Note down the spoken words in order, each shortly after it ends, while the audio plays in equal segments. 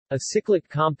A cyclic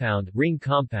compound, ring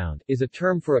compound, is a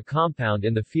term for a compound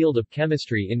in the field of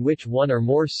chemistry in which one or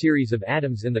more series of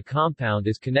atoms in the compound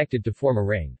is connected to form a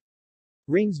ring.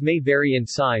 Rings may vary in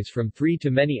size from 3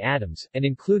 to many atoms, and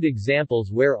include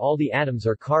examples where all the atoms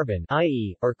are carbon,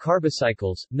 i.e., are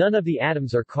carbocycles, none of the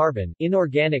atoms are carbon,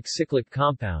 inorganic cyclic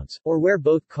compounds, or where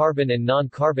both carbon and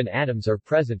non-carbon atoms are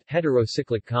present,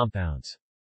 heterocyclic compounds.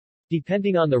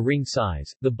 Depending on the ring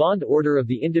size, the bond order of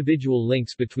the individual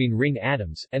links between ring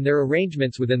atoms, and their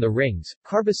arrangements within the rings,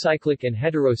 carbocyclic and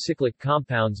heterocyclic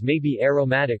compounds may be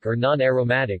aromatic or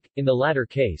non-aromatic. In the latter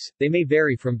case, they may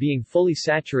vary from being fully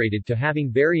saturated to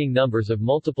having varying numbers of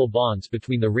multiple bonds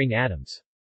between the ring atoms.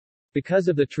 Because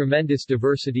of the tremendous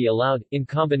diversity allowed, in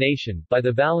combination, by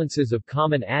the valences of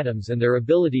common atoms and their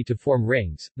ability to form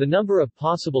rings, the number of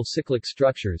possible cyclic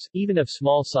structures, even of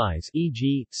small size,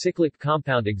 e.g., cyclic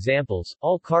compound examples,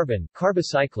 all-carbon,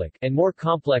 carbocyclic, and more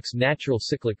complex natural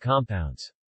cyclic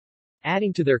compounds.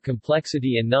 Adding to their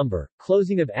complexity and number,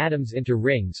 closing of atoms into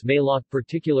rings may lock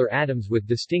particular atoms with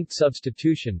distinct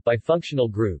substitution by functional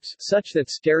groups, such that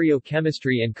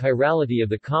stereochemistry and chirality of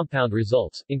the compound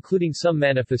results, including some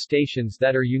manifestations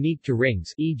that are unique to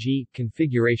rings, e.g.,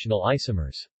 configurational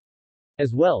isomers.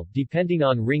 As well, depending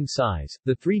on ring size,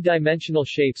 the three-dimensional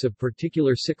shapes of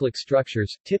particular cyclic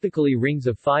structures, typically rings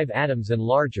of 5 atoms and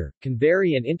larger, can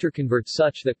vary and interconvert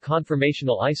such that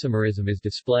conformational isomerism is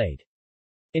displayed.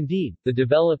 Indeed, the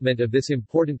development of this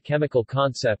important chemical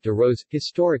concept arose,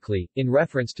 historically, in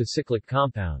reference to cyclic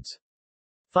compounds.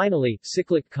 Finally,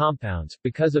 cyclic compounds,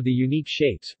 because of the unique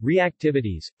shapes,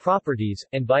 reactivities, properties,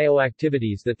 and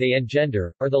bioactivities that they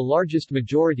engender, are the largest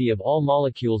majority of all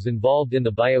molecules involved in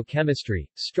the biochemistry,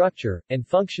 structure, and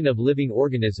function of living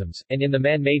organisms, and in the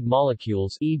man-made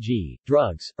molecules, e.g.,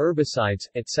 drugs, herbicides,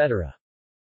 etc.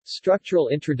 Structural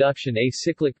introduction. A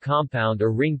cyclic compound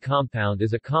or ring compound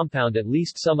is a compound at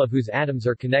least some of whose atoms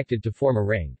are connected to form a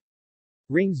ring.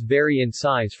 Rings vary in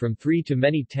size from 3 to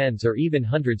many tens or even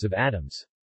hundreds of atoms.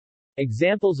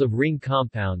 Examples of ring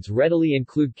compounds readily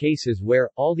include cases where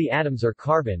all the atoms are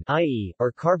carbon, i.e.,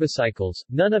 are carbocycles,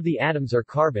 none of the atoms are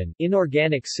carbon,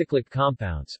 inorganic cyclic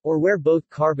compounds, or where both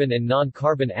carbon and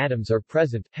non-carbon atoms are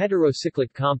present,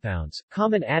 heterocyclic compounds.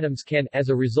 Common atoms can, as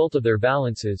a result of their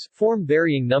valences, form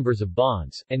varying numbers of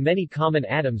bonds, and many common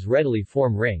atoms readily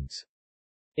form rings.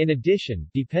 In addition,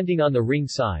 depending on the ring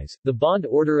size, the bond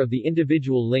order of the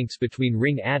individual links between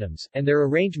ring atoms, and their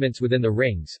arrangements within the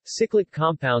rings, cyclic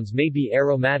compounds may be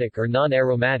aromatic or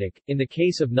non-aromatic. In the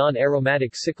case of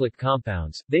non-aromatic cyclic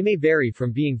compounds, they may vary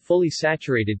from being fully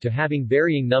saturated to having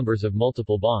varying numbers of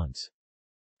multiple bonds.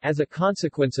 As a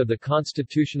consequence of the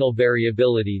constitutional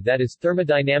variability that is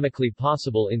thermodynamically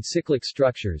possible in cyclic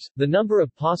structures, the number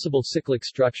of possible cyclic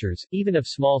structures, even of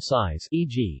small size,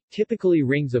 e.g., typically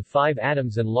rings of 5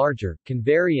 atoms and larger, can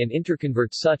vary and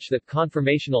interconvert such that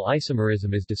conformational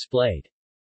isomerism is displayed.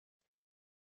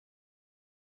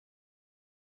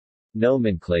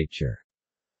 Nomenclature.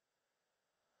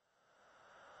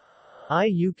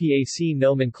 IUPAC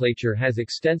nomenclature has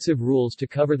extensive rules to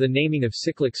cover the naming of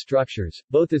cyclic structures,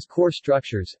 both as core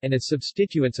structures, and as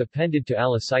substituents appended to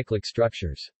allocyclic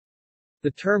structures.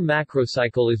 The term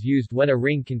macrocycle is used when a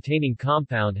ring containing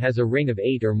compound has a ring of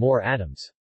 8 or more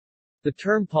atoms. The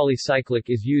term polycyclic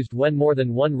is used when more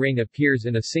than one ring appears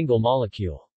in a single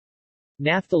molecule.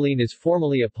 Naphthalene is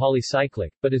formally a polycyclic,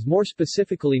 but is more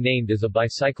specifically named as a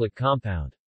bicyclic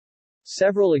compound.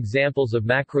 Several examples of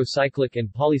macrocyclic and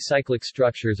polycyclic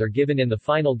structures are given in the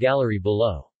final gallery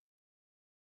below.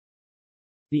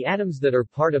 The atoms that are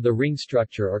part of the ring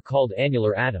structure are called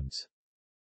annular atoms.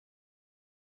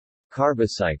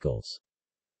 Carbocycles.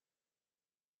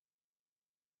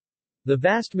 The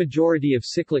vast majority of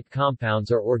cyclic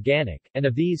compounds are organic, and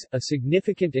of these, a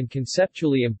significant and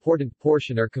conceptually important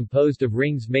portion are composed of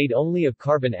rings made only of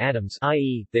carbon atoms,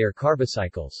 i.e., they are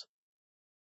carbocycles.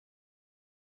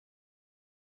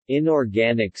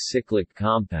 Inorganic cyclic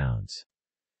compounds.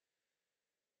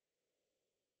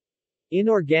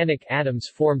 Inorganic atoms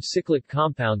form cyclic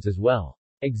compounds as well.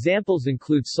 Examples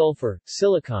include sulfur,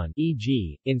 silicon,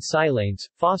 e.g., in silanes,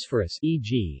 phosphorus,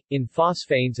 e.g., in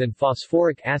phosphanes and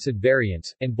phosphoric acid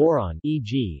variants, and boron,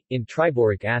 e.g., in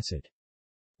triboric acid.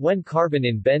 When carbon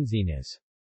in benzene is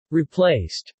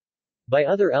replaced by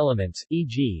other elements,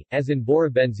 e.g., as in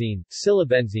borobenzene,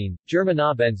 silabenzene,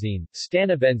 germanabenzene,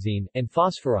 stanabenzene, and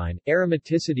phosphorine,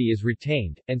 aromaticity is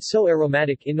retained, and so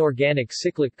aromatic inorganic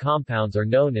cyclic compounds are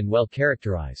known and well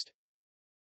characterized.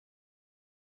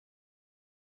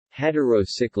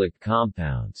 Heterocyclic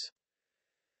compounds.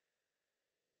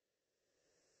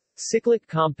 Cyclic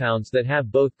compounds that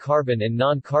have both carbon and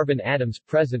non-carbon atoms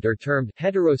present are termed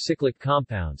heterocyclic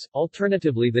compounds.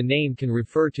 Alternatively, the name can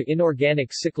refer to inorganic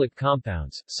cyclic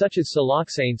compounds, such as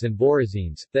siloxanes and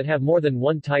borazines, that have more than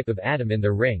one type of atom in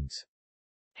their rings.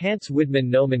 Hans-Widman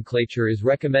nomenclature is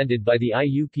recommended by the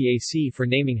IUPAC for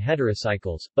naming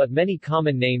heterocycles, but many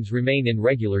common names remain in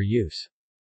regular use.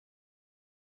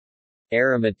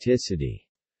 Aromaticity.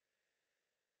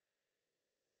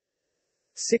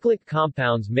 Cyclic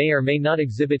compounds may or may not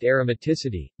exhibit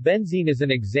aromaticity. Benzene is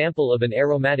an example of an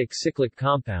aromatic cyclic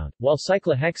compound, while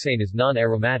cyclohexane is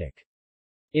non-aromatic.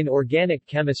 In organic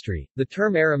chemistry, the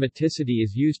term aromaticity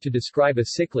is used to describe a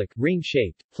cyclic,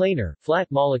 ring-shaped, planar, flat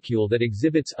molecule that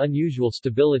exhibits unusual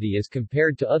stability as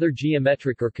compared to other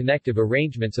geometric or connective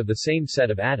arrangements of the same set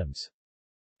of atoms.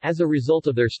 As a result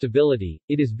of their stability,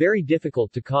 it is very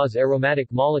difficult to cause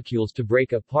aromatic molecules to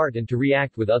break apart and to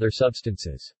react with other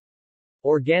substances.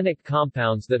 Organic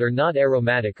compounds that are not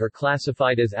aromatic are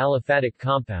classified as aliphatic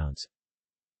compounds.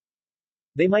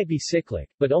 They might be cyclic,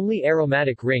 but only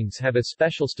aromatic rings have a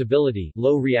special stability,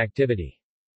 low reactivity.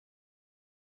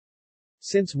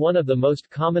 Since one of the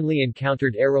most commonly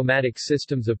encountered aromatic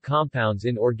systems of compounds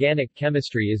in organic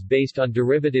chemistry is based on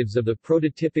derivatives of the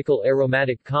prototypical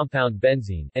aromatic compound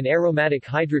benzene, an aromatic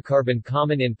hydrocarbon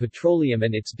common in petroleum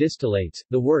and its distillates,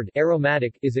 the word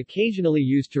aromatic is occasionally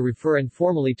used to refer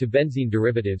informally to benzene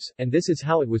derivatives, and this is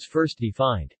how it was first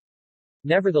defined.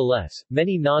 Nevertheless,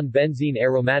 many non-benzene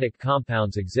aromatic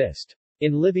compounds exist.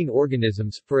 In living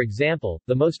organisms, for example,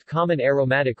 the most common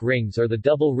aromatic rings are the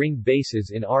double-ringed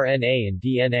bases in RNA and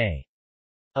DNA.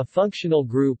 A functional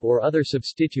group or other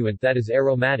substituent that is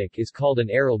aromatic is called an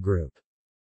aryl group.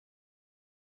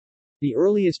 The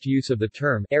earliest use of the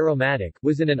term aromatic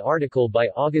was in an article by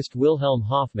August Wilhelm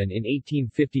Hofmann in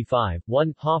 1855.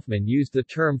 Hofmann used the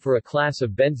term for a class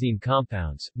of benzene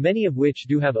compounds, many of which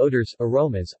do have odors,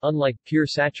 aromas, unlike pure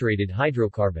saturated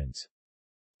hydrocarbons.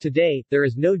 Today, there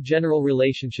is no general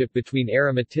relationship between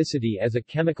aromaticity as a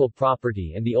chemical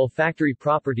property and the olfactory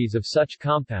properties of such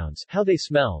compounds, how they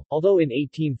smell, although in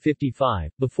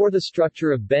 1855, before the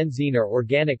structure of benzene or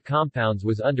organic compounds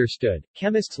was understood,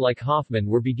 chemists like Hofmann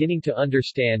were beginning to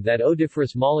understand that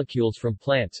odoriferous molecules from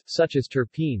plants, such as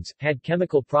terpenes, had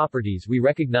chemical properties we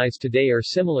recognize today are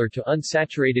similar to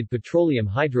unsaturated petroleum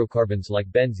hydrocarbons like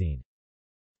benzene.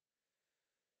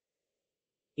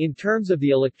 In terms of the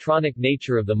electronic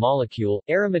nature of the molecule,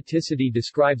 aromaticity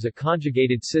describes a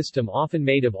conjugated system often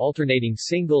made of alternating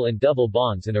single and double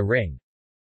bonds in a ring.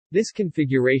 This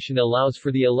configuration allows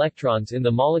for the electrons in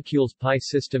the molecule's pi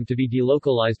system to be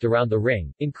delocalized around the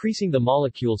ring, increasing the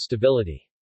molecule's stability.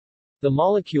 The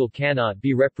molecule cannot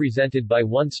be represented by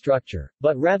one structure,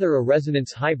 but rather a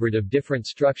resonance hybrid of different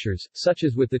structures, such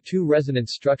as with the two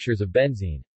resonance structures of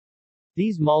benzene.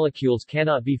 These molecules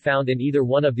cannot be found in either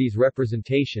one of these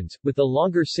representations, with the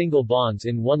longer single bonds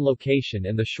in one location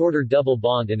and the shorter double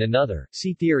bond in another,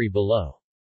 see theory below.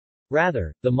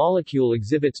 Rather, the molecule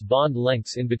exhibits bond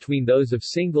lengths in between those of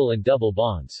single and double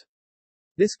bonds.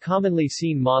 This commonly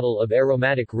seen model of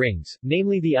aromatic rings,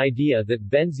 namely the idea that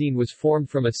benzene was formed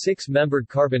from a six-membered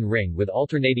carbon ring with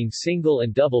alternating single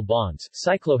and double bonds,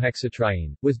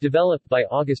 cyclohexatriene, was developed by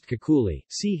August Kekuli,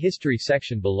 see history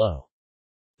section below.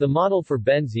 The model for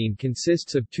benzene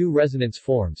consists of two resonance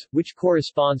forms, which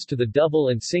corresponds to the double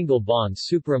and single bonds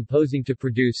superimposing to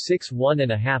produce 6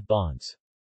 1.5 bonds.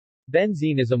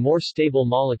 Benzene is a more stable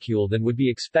molecule than would be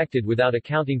expected without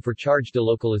accounting for charge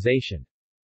delocalization.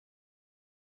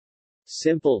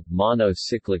 Simple,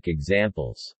 monocyclic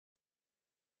examples.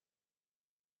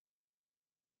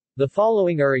 The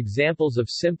following are examples of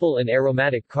simple and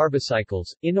aromatic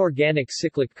carbocycles, inorganic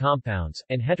cyclic compounds,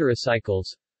 and heterocycles.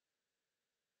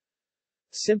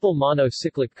 Simple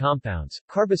monocyclic compounds,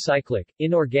 carbocyclic,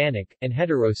 inorganic, and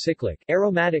heterocyclic,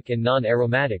 aromatic and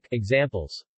non-aromatic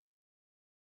examples.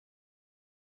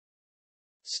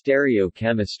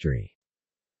 Stereochemistry.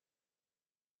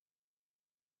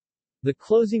 The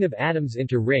closing of atoms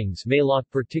into rings may lock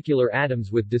particular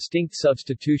atoms with distinct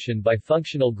substitution by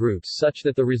functional groups such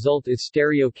that the result is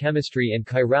stereochemistry and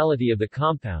chirality of the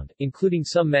compound, including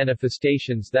some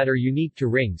manifestations that are unique to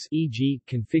rings, e.g.,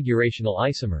 configurational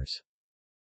isomers.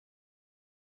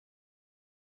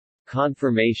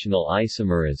 Conformational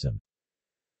isomerism.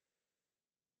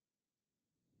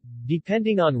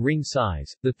 Depending on ring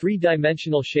size, the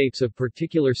three-dimensional shapes of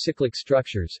particular cyclic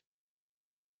structures,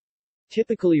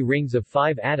 typically rings of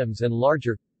 5 atoms and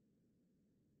larger,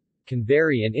 can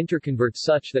vary and interconvert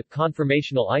such that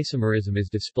conformational isomerism is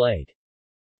displayed.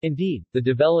 Indeed, the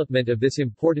development of this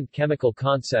important chemical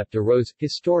concept arose,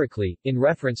 historically, in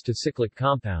reference to cyclic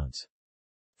compounds.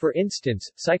 For instance,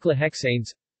 cyclohexanes,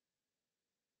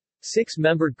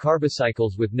 6-membered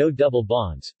carbocycles with no double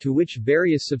bonds, to which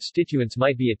various substituents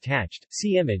might be attached.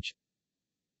 See image.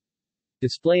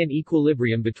 Display an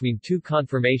equilibrium between two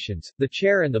conformations, the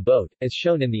chair and the boat, as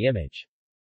shown in the image.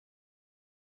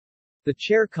 The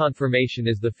chair conformation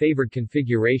is the favored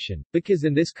configuration, because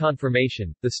in this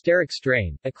conformation, the steric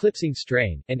strain, eclipsing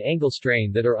strain, and angle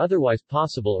strain that are otherwise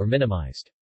possible are minimized.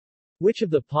 Which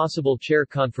of the possible chair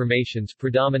conformations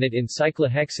predominate in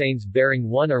cyclohexanes bearing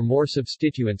one or more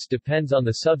substituents depends on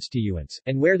the substituents,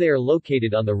 and where they are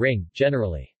located on the ring,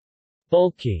 generally.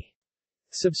 Bulky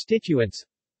substituents.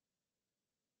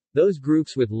 Those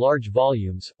groups with large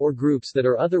volumes, or groups that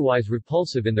are otherwise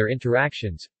repulsive in their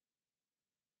interactions,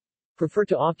 prefer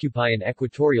to occupy an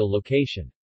equatorial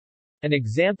location. An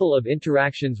example of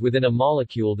interactions within a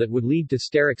molecule that would lead to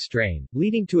steric strain,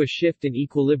 leading to a shift in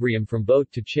equilibrium from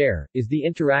boat to chair, is the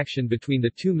interaction between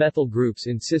the two methyl groups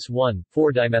in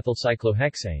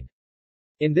cis-1,4-dimethylcyclohexane.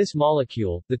 In this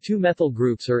molecule, the two methyl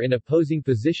groups are in opposing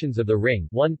positions of the ring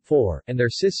 1,4, and their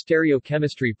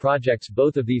cis-stereochemistry projects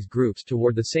both of these groups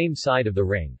toward the same side of the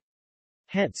ring.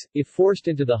 Hence, if forced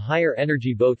into the higher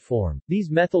energy boat form, these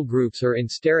methyl groups are in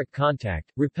steric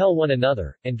contact, repel one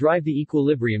another, and drive the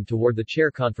equilibrium toward the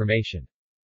chair conformation.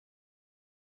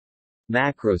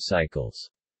 Macrocycles.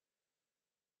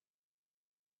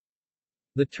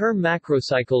 The term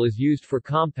macrocycle is used for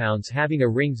compounds having a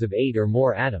rings of 8 or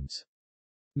more atoms.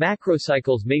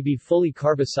 Macrocycles may be fully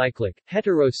carbocyclic,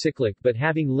 heterocyclic but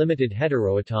having limited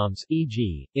heteroatoms,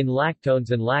 e.g., in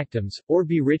lactones and lactams, or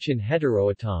be rich in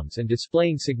heteroatoms and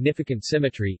displaying significant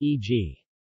symmetry, e.g.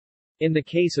 in the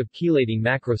case of chelating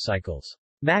macrocycles.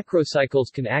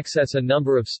 Macrocycles can access a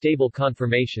number of stable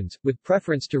conformations, with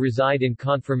preference to reside in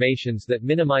conformations that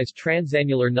minimize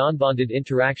transannular nonbonded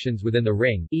interactions within the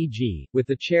ring, e.g., with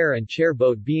the chair and chair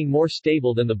boat being more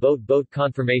stable than the boat-boat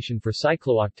conformation for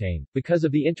cyclooctane, because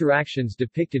of the interactions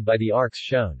depicted by the arcs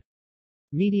shown.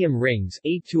 Medium rings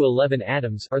 8 to 11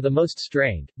 atoms are the most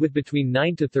strained, with between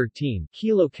 9 to 13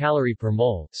 kilocalorie per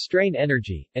mole strain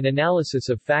energy, and analysis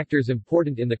of factors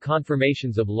important in the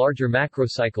conformations of larger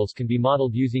macrocycles can be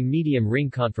modeled using medium ring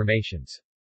conformations.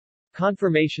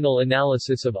 Conformational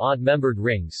analysis of odd-membered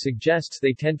rings suggests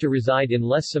they tend to reside in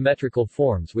less symmetrical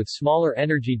forms with smaller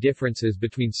energy differences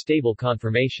between stable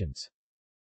conformations.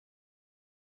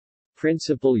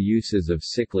 Principal uses of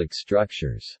cyclic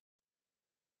structures.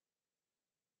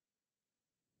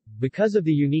 Because of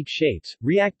the unique shapes,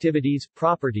 reactivities,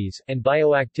 properties, and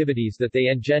bioactivities that they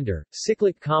engender,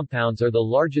 cyclic compounds are the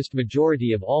largest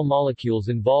majority of all molecules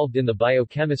involved in the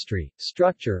biochemistry,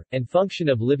 structure, and function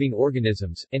of living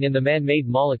organisms, and in the man-made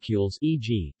molecules,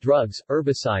 e.g., drugs,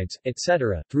 herbicides,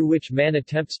 etc., through which man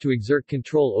attempts to exert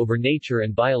control over nature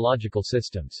and biological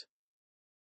systems.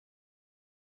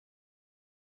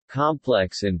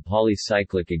 Complex and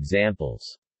polycyclic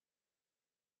examples.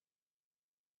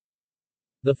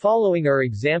 The following are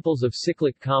examples of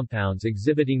cyclic compounds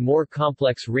exhibiting more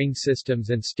complex ring systems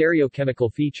and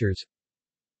stereochemical features.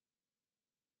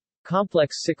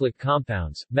 Complex cyclic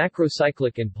compounds,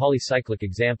 macrocyclic and polycyclic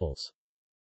examples.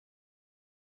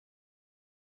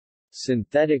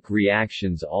 Synthetic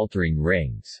reactions altering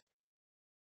rings.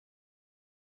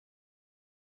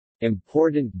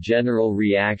 Important general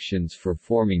reactions for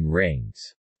forming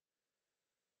rings.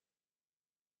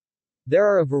 There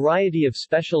are a variety of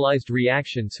specialized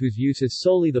reactions whose use is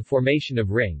solely the formation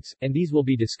of rings, and these will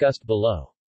be discussed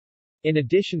below. In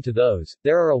addition to those,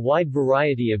 there are a wide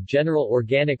variety of general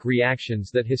organic reactions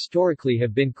that historically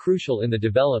have been crucial in the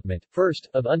development, first,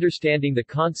 of understanding the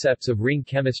concepts of ring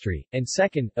chemistry, and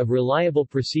second, of reliable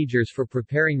procedures for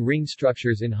preparing ring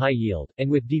structures in high yield, and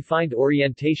with defined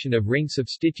orientation of ring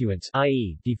substituents,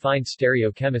 i.e., defined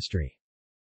stereochemistry.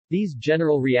 These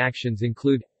general reactions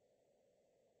include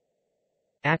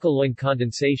Acholoin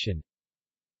condensation,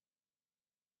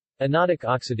 anodic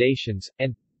oxidations,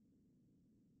 and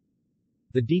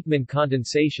the Diekmann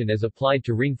condensation as applied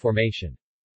to ring formation.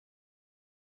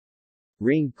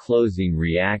 Ring closing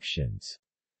reactions.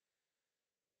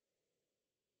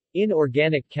 In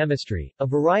organic chemistry, a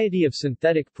variety of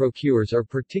synthetic procures are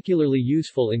particularly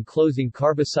useful in closing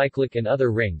carbocyclic and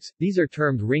other rings. These are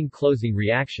termed ring closing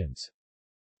reactions.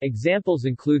 Examples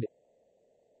include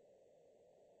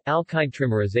alkyne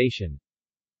trimerization,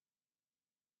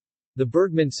 the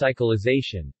Bergman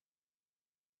cyclization,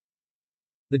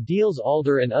 the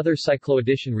Diels-Alder and other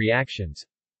cycloaddition reactions,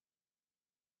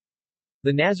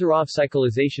 the Nazarov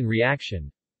cyclization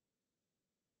reaction,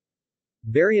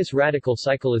 various radical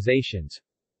cyclizations,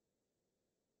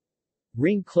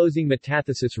 ring closing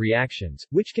metathesis reactions,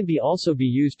 which can also be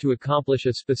used to accomplish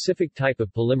a specific type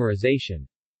of polymerization.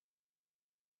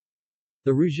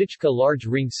 the Ruzicka large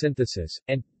ring synthesis,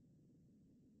 and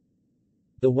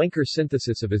the Wenker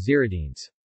synthesis of aziridines.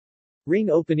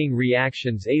 Ring opening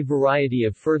reactions. A variety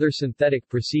of further synthetic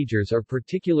procedures are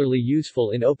particularly useful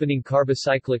in opening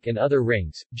carbocyclic and other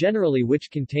rings, generally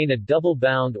which contain a double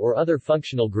bound or other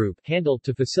functional group handle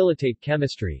to facilitate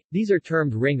chemistry. These are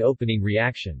termed ring opening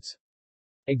reactions.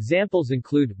 Examples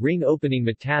include ring opening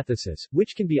metathesis,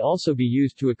 which can also be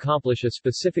used to accomplish a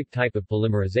specific type of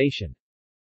polymerization.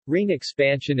 Ring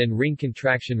expansion and ring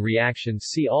contraction reactions.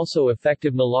 See also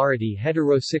effective molarity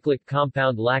heterocyclic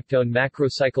compound lactone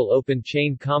macrocycle open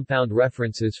chain compound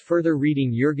references. Further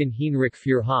reading Jürgen Heinrich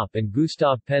Feuerhoff and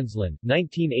Gustav Penzlin,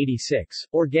 1986,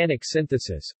 Organic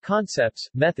Synthesis, Concepts,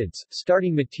 Methods,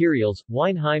 Starting Materials,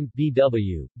 Weinheim,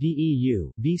 B.W.,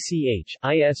 DEU, VCH,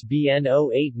 ISBN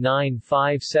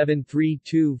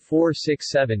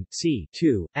 0895732467, c.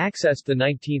 2, accessed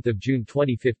 19 June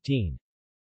 2015.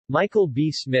 Michael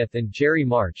B. Smith and Jerry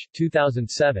March,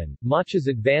 2007, Mach's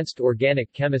Advanced Organic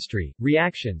Chemistry,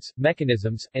 Reactions,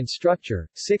 Mechanisms, and Structure,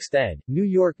 6th ed., New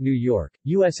York,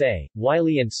 USA,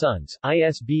 Wiley & Sons,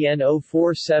 ISBN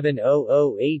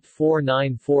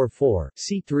 0470084944,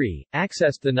 c3,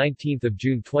 accessed 19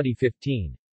 June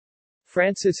 2015.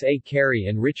 Francis A. Carey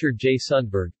and Richard J.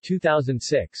 Sundberg,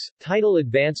 2006, title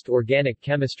Advanced Organic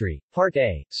Chemistry, Part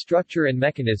A, Structure and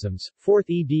Mechanisms, 4th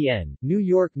edn., New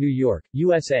York,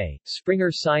 USA,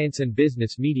 Springer Science and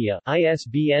Business Media,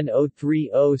 ISBN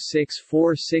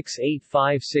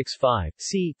 0306468565,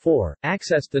 c. 4,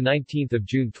 accessed 19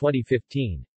 June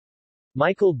 2015.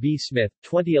 Michael B. Smith,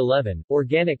 2011,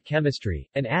 Organic Chemistry,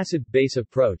 An Acid-Base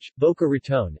Approach, Boca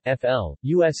Raton, FL,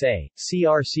 USA,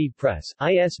 CRC Press,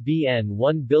 ISBN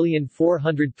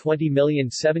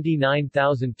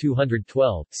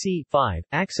 1420000792212, c. 5,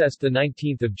 accessed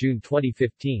 19 June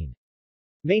 2015.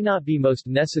 May not be most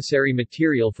necessary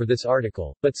material for this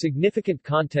article, but significant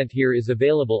content here is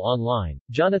available online.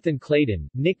 Jonathan Clayton,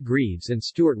 Nick Greaves and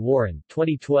Stuart Warren,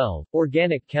 2012,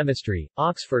 Organic Chemistry,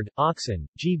 Oxford, Oxon,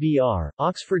 GBR,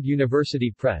 Oxford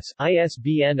University Press,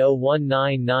 ISBN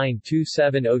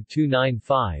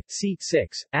 0199270295, c.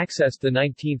 6, accessed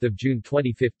 19 June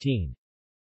 2015.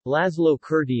 Laszlo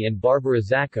Kurti and Barbara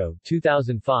Zacco,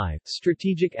 2005,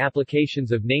 Strategic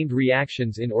Applications of Named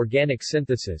Reactions in Organic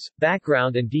Synthesis,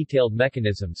 Background and Detailed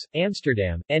Mechanisms,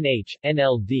 Amsterdam, NH,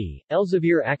 NLD,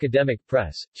 Elsevier Academic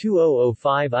Press,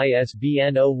 2005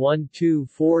 ISBN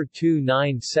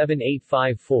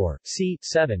 0124297854, c.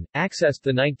 7,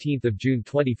 accessed 19 June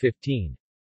 2015.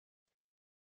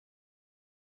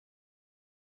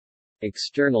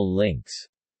 External links.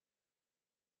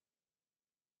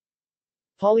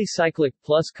 Polycyclic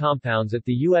plus compounds at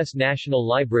the U.S. National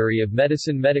Library of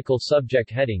Medicine. Medical subject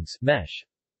headings, MESH.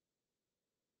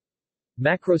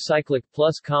 Macrocyclic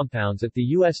plus compounds at the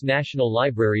U.S. National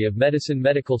Library of Medicine.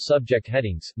 Medical subject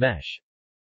headings, MESH.